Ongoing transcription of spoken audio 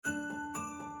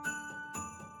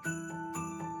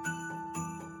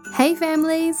Hey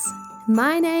families,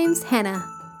 my name's Hannah.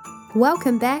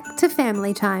 Welcome back to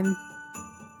Family Time.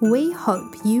 We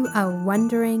hope you are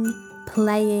wondering,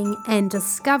 playing and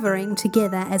discovering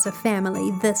together as a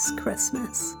family this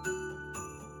Christmas.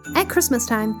 At Christmas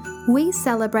time, we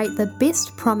celebrate the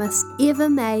best promise ever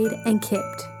made and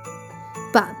kept.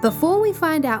 But before we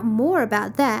find out more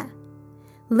about that,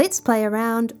 let's play a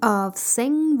round of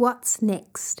Sing What's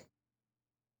Next.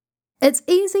 It's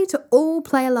easy to all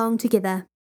play along together.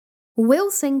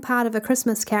 We'll sing part of a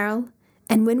Christmas carol,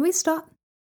 and when we stop,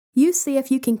 you see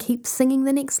if you can keep singing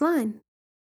the next line.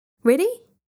 Ready?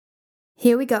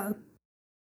 Here we go.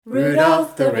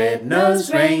 Rudolph the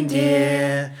red-nosed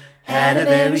reindeer had a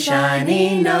very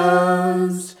shiny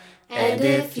nose, and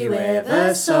if you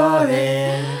ever saw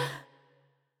him,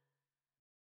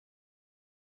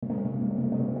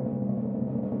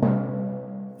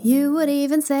 you would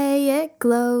even say it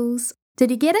glows. Did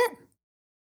you get it?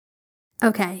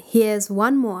 Okay, here's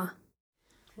one more.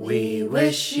 we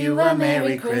wish you a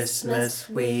Merry Christmas,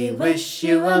 we wish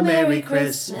you a Merry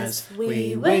Christmas,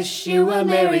 we wish you a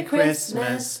Merry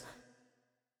Christmas.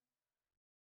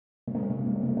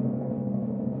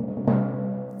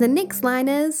 The next line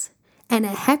is, and a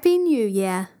Happy New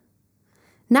Year.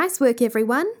 Nice work,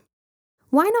 everyone.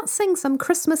 Why not sing some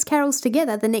Christmas carols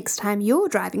together the next time you're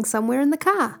driving somewhere in the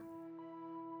car?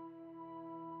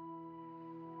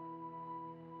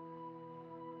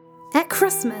 At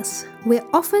Christmas, we're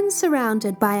often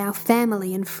surrounded by our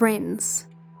family and friends.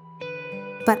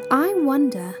 But I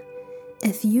wonder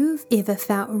if you've ever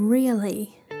felt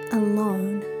really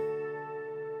alone.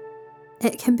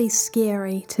 It can be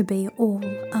scary to be all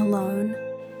alone.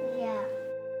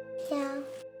 Yeah.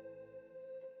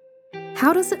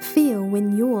 How does it feel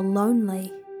when you're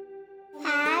lonely?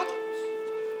 Sad.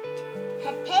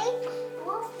 Happy.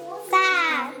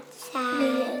 Sad.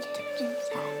 Sad.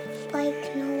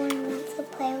 Like no one wants to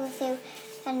play with you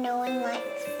and no one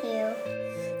likes you.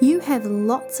 You have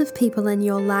lots of people in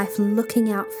your life looking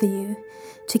out for you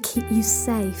to keep you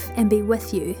safe and be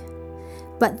with you.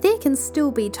 But there can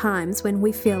still be times when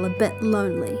we feel a bit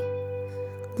lonely.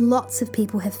 Lots of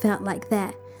people have felt like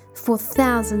that for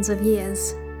thousands of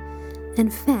years.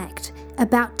 In fact,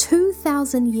 about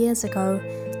 2,000 years ago,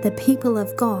 the people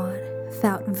of God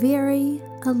felt very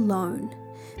alone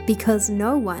because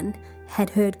no one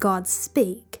had heard God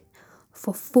speak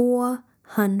for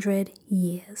 400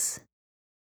 years.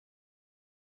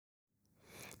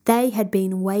 They had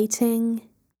been waiting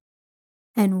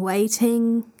and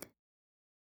waiting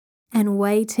and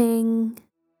waiting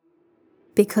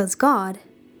because God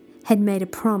had made a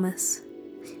promise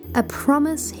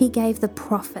He gave the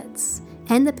prophets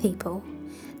and the people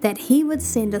that He would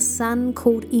send a son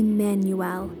called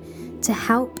Emmanuel to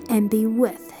help and be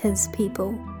with His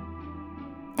people.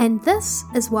 And this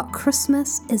is what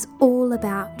Christmas is all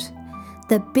about,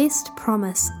 the best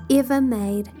promise ever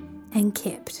made and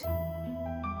kept.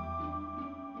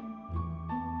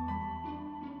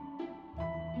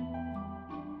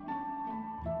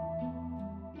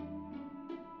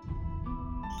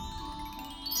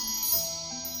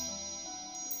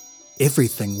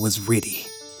 Everything was ready.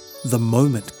 The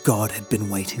moment God had been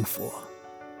waiting for,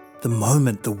 the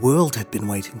moment the world had been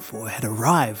waiting for, had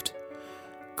arrived.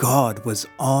 God was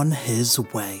on His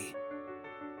way.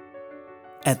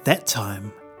 At that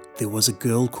time, there was a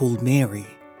girl called Mary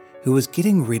who was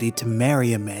getting ready to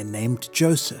marry a man named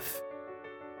Joseph.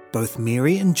 Both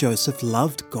Mary and Joseph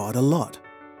loved God a lot,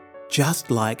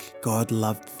 just like God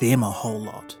loved them a whole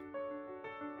lot.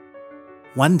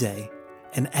 One day,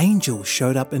 an angel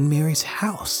showed up in Mary's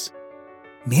house.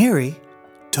 "Mary,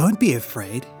 don't be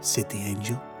afraid," said the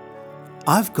angel.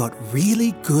 "I've got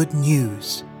really good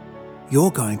news.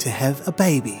 You're going to have a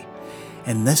baby,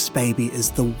 and this baby is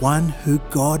the one who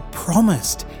God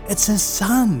promised. It's His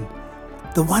son,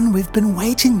 the one we've been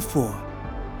waiting for.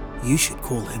 You should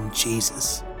call him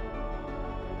Jesus."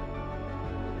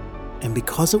 And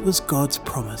because it was God's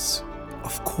promise,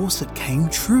 of course it came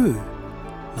true.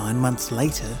 9 months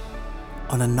later,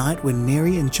 on a night when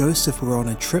Mary and Joseph were on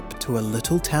a trip to a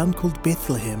little town called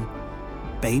Bethlehem,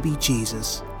 baby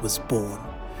Jesus was born.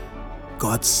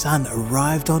 God's Son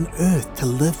arrived on earth to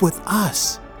live with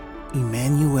us,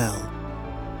 Emmanuel,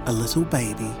 a little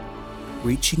baby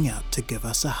reaching out to give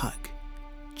us a hug,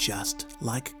 just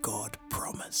like God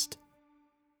promised.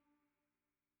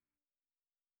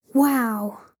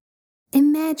 Wow!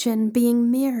 Imagine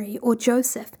being Mary or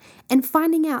Joseph and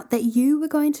finding out that you were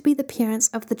going to be the parents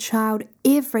of the child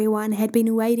everyone had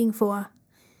been waiting for.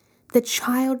 The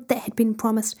child that had been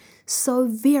promised so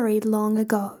very long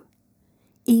ago.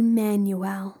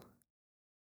 Emmanuel.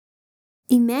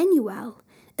 Emmanuel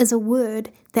is a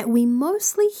word that we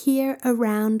mostly hear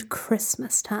around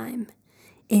Christmas time,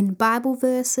 in Bible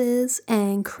verses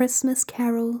and Christmas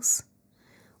carols.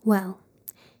 Well,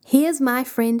 here's my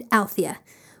friend Althea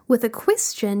with a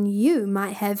question you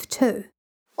might have too.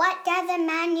 What does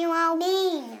Emmanuel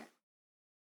mean?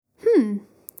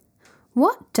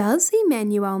 What does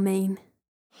Emmanuel mean?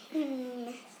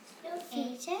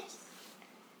 Jesus?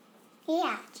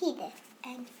 Yeah, Jesus.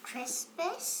 And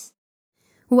Christmas?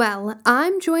 Well,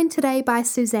 I'm joined today by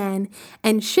Suzanne,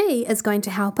 and she is going to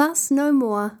help us know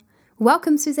more.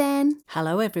 Welcome, Suzanne.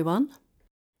 Hello, everyone.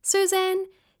 Suzanne,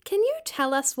 can you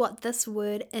tell us what this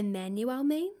word Emmanuel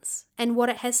means and what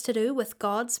it has to do with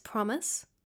God's promise?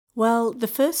 Well, the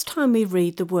first time we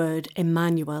read the word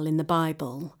Emmanuel in the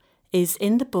Bible is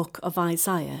in the book of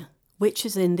Isaiah, which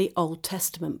is in the Old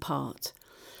Testament part.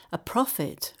 A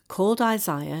prophet called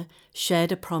Isaiah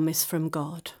shared a promise from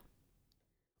God.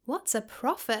 What's a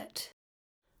prophet?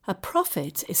 A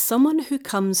prophet is someone who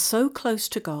comes so close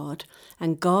to God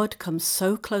and God comes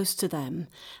so close to them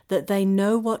that they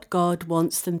know what God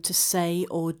wants them to say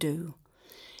or do.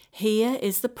 Here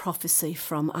is the prophecy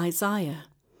from Isaiah.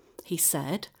 He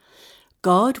said,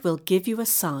 God will give you a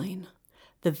sign.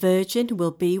 The virgin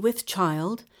will be with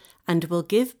child and will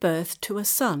give birth to a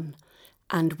son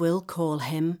and will call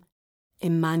him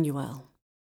Emmanuel.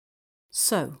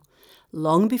 So,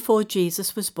 long before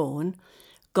Jesus was born,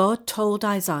 God told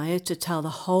Isaiah to tell the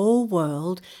whole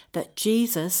world that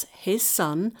Jesus, his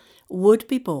son, would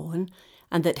be born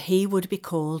and that he would be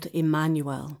called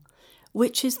Emmanuel,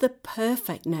 which is the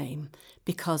perfect name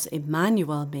because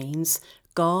Emmanuel means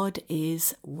God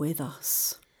is with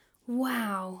us.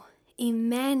 Wow,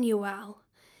 Emmanuel.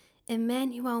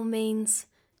 Emmanuel means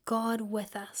God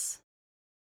with us.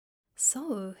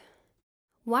 So,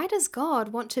 why does God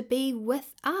want to be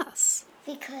with us?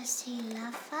 Because he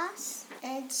loves us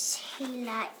and he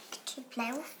likes to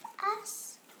play with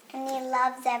us. And he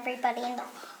loves everybody in the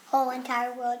whole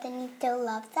entire world and he still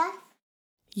loves us.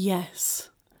 Yes,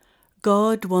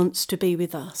 God wants to be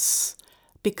with us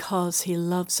because he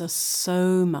loves us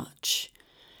so much.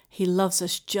 He loves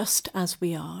us just as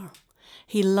we are.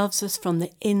 He loves us from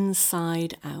the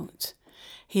inside out.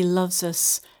 He loves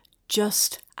us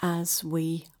just as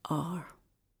we are.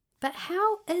 But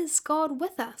how is God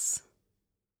with us?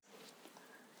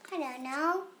 I don't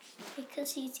know.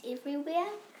 Because he's everywhere.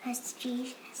 Because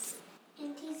Jesus.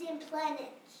 And he's in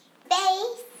planets.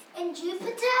 Space. And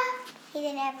Jupiter. He's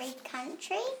in every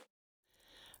country.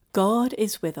 God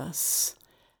is with us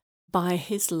by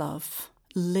his love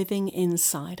living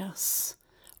inside us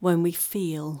when we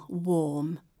feel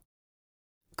warm.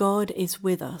 God is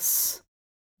with us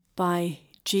by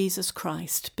Jesus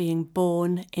Christ being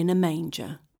born in a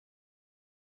manger.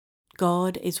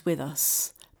 God is with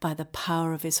us by the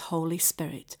power of his Holy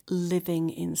Spirit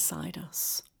living inside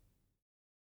us.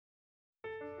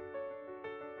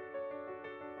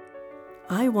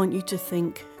 I want you to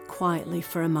think quietly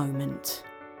for a moment.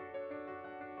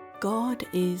 God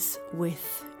is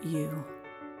with you.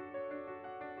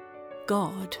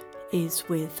 God is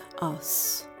with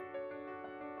us.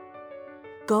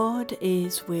 God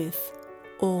is with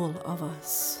all of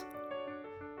us.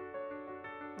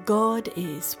 God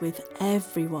is with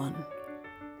everyone,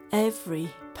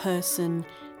 every person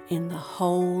in the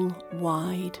whole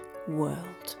wide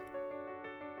world.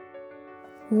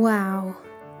 Wow.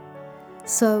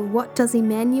 So what does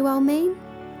Emmanuel mean?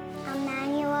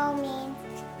 Emmanuel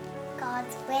means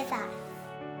God's with us.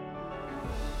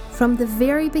 From the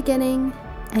very beginning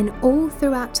and all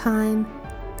throughout time,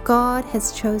 God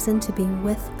has chosen to be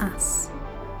with us.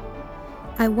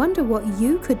 I wonder what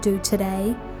you could do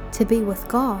today to be with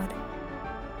God.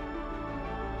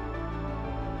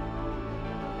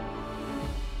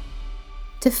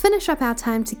 To finish up our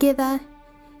time together,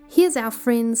 here's our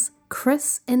friends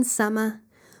Chris and Summer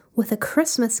with a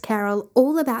Christmas carol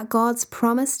all about God's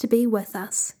promise to be with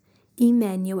us,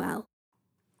 Emmanuel.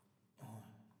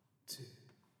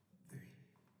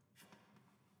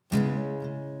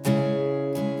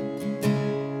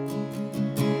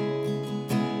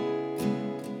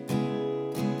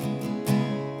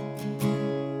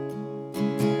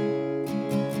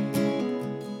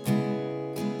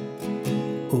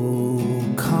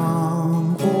 O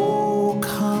come,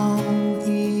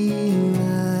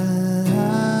 Emmanuel,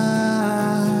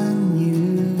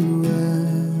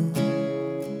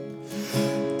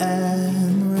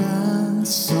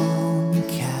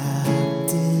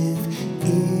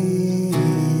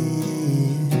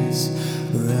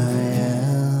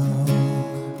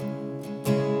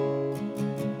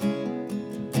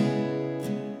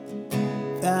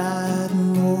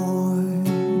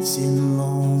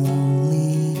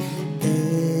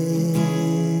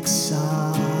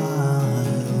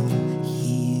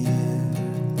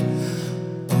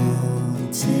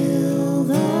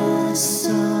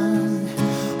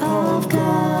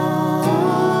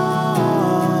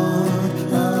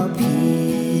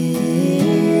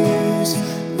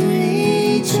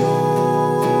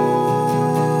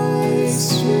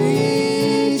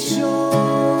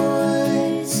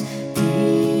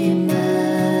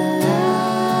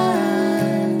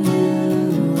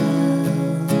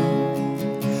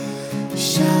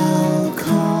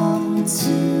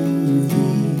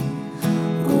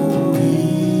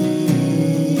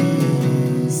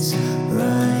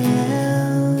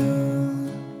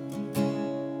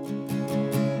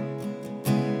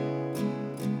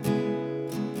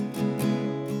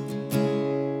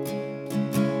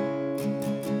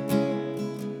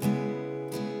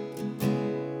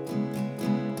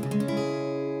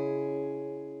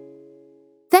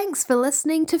 Thanks for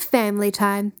listening to Family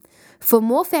Time. For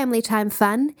more Family Time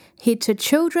fun, head to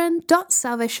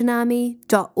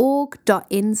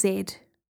children.salvationarmy.org.nz.